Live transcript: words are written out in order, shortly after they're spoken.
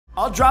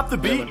I'll drop the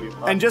beat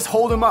and just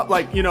hold them up,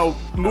 like, you know,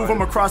 move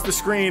them across the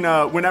screen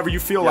whenever you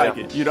feel like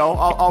it, you know?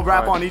 I'll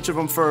rap on each of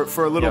them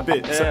for a little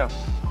bit. So,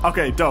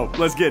 okay, dope.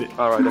 Let's get it.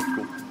 All right, that's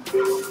cool.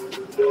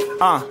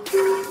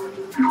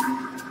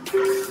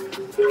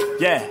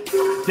 Yeah.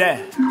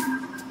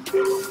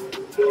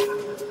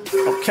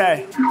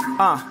 Okay.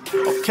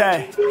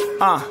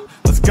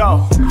 Let's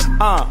go.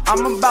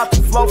 I'm about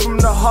to flow from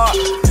the heart.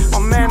 My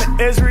man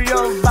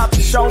Israel about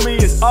to show me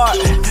his art.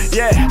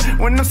 Yeah,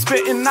 when I'm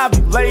spitting, I be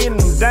laying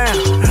them down.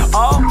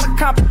 All the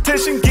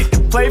competition get to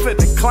play for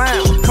the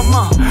clown. Come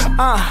on,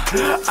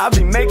 I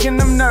be making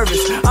them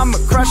nervous. I'ma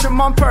crush them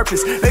on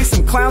purpose. They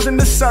some clowns in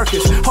the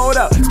circus. Hold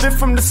up, spit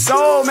from the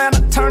soul, man.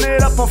 I turn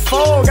it up on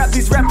full. Got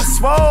these rappers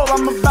swole.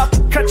 I'm about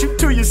to cut you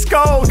to your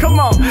skull. Come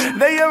on,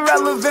 they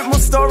irrelevant. More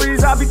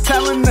stories I be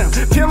telling them.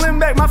 Peeling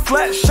back my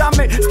flesh, I'm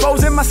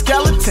exposing my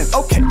skeleton.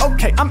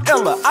 Okay, I'm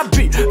illa. I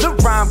be the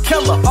rhyme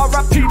killer.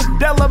 R.I.P. to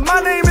Della.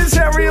 My name is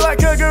Harry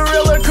like a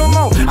gorilla. Come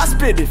on, I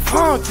spit it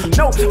funky.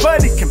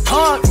 Nobody can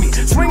punk me.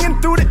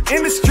 Swinging through the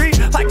industry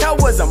like I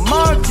was a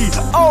monkey.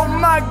 Oh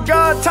my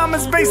God, time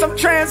and space, I'm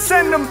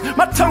transcending.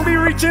 My tongue be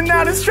reaching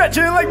out and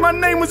stretching like my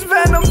name was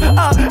Venom.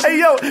 Hey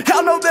yo,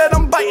 y'all know that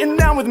I'm biting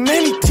down with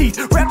many teeth.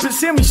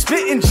 Rappers hear me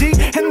spitting G,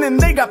 and then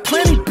they got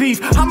plenty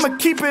beef. I'ma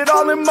keep it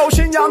all in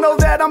motion. Y'all know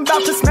that I'm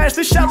about to smash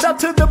the shouts out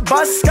to the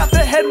bus. Got the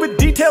head with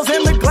details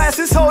and the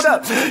glasses. Hold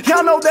up,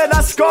 y'all know that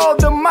I scored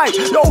the mic.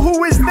 Yo,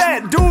 who is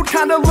that? Dude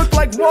kinda look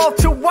like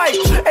Walter White.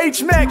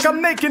 H-Mack,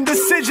 I'm making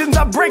decisions.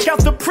 I break out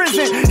the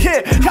prison.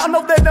 Yeah, y'all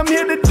know that I'm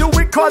here to do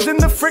it, causing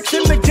the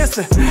friction against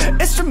the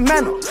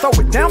instrumental. Throw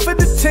it down for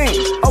the team.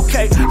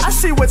 Okay, I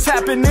see what's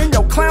happening.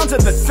 Yo, clowns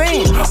are the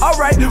theme.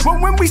 Alright, well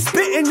when we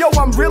spittin', yo,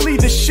 I'm really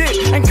the shit.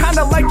 And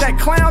kinda like that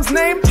clown's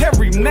name,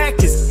 Harry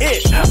Mack is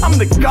it. I'm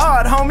the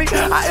god, homie.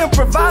 I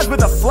improvise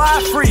with a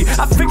fly free.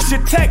 I fix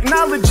your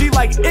technology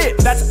like it.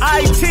 That's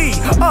IT.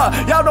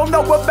 Y'all don't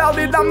know about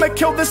it. I'ma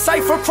kill the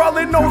cipher,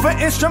 crawling over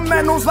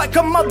instrumentals like a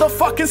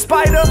motherfucking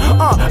spider.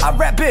 I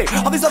rap big.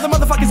 All these other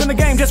motherfuckers in the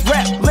game just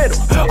rap little.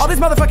 All these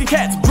motherfucking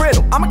cats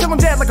brittle. I'ma kill them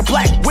dead like a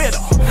black widow.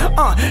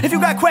 If you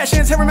got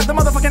questions, here is the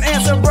motherfucking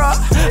answer, bruh.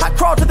 I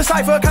crawl to the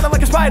cipher, kinda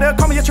like a spider.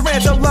 Call me a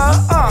tarantula.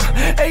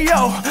 Hey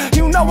yo,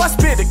 you know I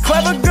spit it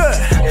clever good.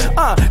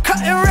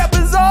 Cutting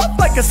rappers off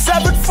like a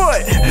 7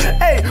 foot.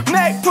 Hey,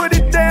 Mac, put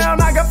it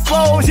down. I got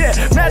flows, yeah.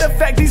 Matter of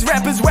fact, these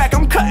rappers whack.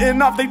 I'm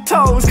cutting off their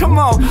toes. Come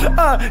on,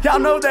 y'all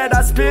know that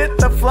I spit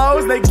the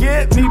flows. They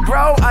get me,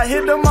 bro. I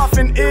hit them off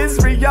in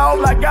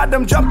Israel. I got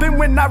them jumping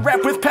when I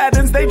rap with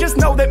patterns. They just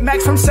know that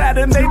Max from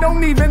Saturn. They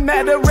don't even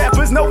matter.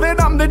 Rappers know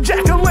that I'm the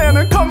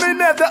jack-o'-lantern coming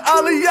at the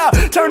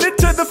Aliyah. Turn it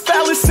to the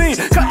phallus scene.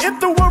 Cut it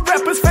through a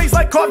rapper's face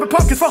like carving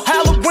pumpkins for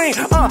Halloween.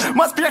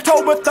 Must be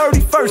October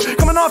 31st.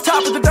 Coming off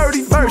top of the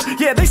dirty verse.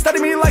 Yeah, they study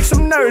me like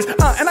some nerds.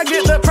 And I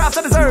get the props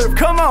I deserve.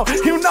 Come on,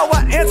 you know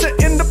I answer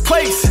in the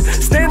place.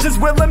 Stanzas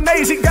will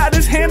amaze. He got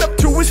his hand up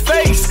to his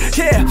face.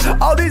 Yeah,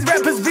 all these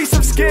rappers be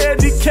some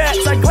scaredy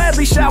cats. I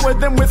gladly shower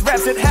them with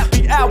raps at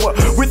happy hour.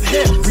 With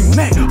Harry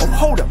Mack. Oh,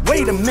 hold up,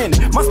 wait a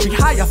minute. Must be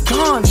high off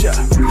ganja.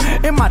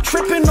 Am I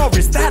tripping or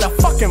is that a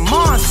fucking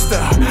monster?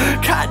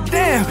 God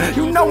damn,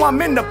 you know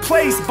I'm in the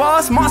place,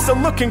 boss. Monster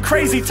looking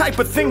crazy, type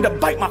of thing to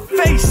bite my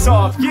face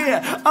off.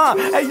 Yeah,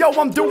 hey yo,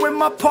 I'm doing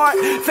my part.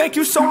 Thank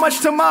you so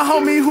much to my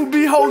homie who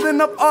be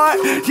holding up art.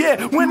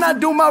 Yeah, when I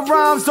do my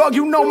rhymes, dog,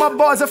 you know my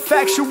bars are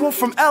factual.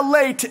 From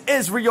LA to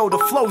Israel, the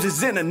flows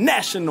is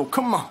international.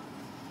 Come on.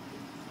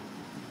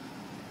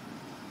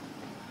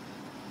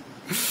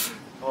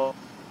 Oh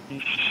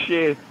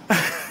shit,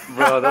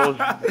 bro, that was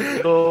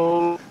so.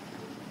 Oh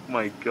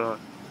my God.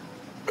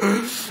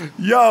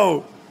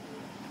 Yo.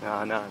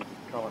 Nah,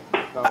 come on.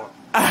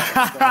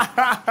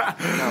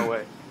 No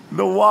way.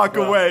 The walk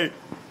away.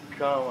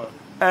 Come on.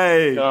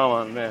 Hey. Come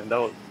on, man.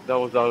 That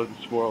was out of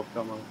this world.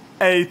 Come on.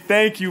 Hey,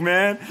 thank you,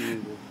 man.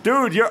 Jesus.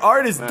 Dude, your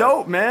art is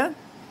dope, man.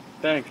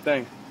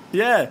 Thanks.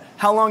 Yeah.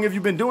 How long have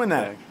you been doing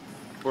that? Thanks.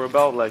 For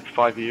about like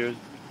 5 years.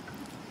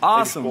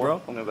 Awesome, maybe 4,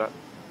 bro. something like that.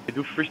 I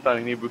do freestyle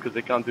in Hebrew because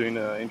they can't do in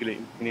English.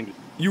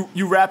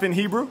 You rap in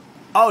Hebrew?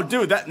 Oh,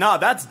 dude,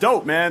 that's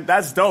dope, man.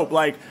 That's dope.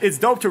 Like, it's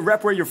dope to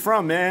rep where you're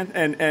from, man,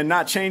 and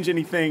not change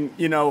anything,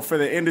 you know, for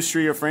the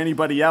industry or for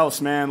anybody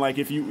else, man. Like,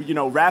 if you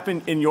know, rap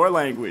in your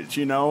language,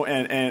 you know,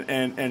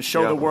 and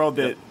show the world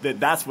that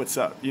that's what's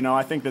up. You know,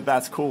 I think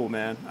that's cool,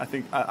 man. I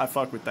think I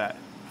fuck with that.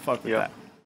 Fuck with that.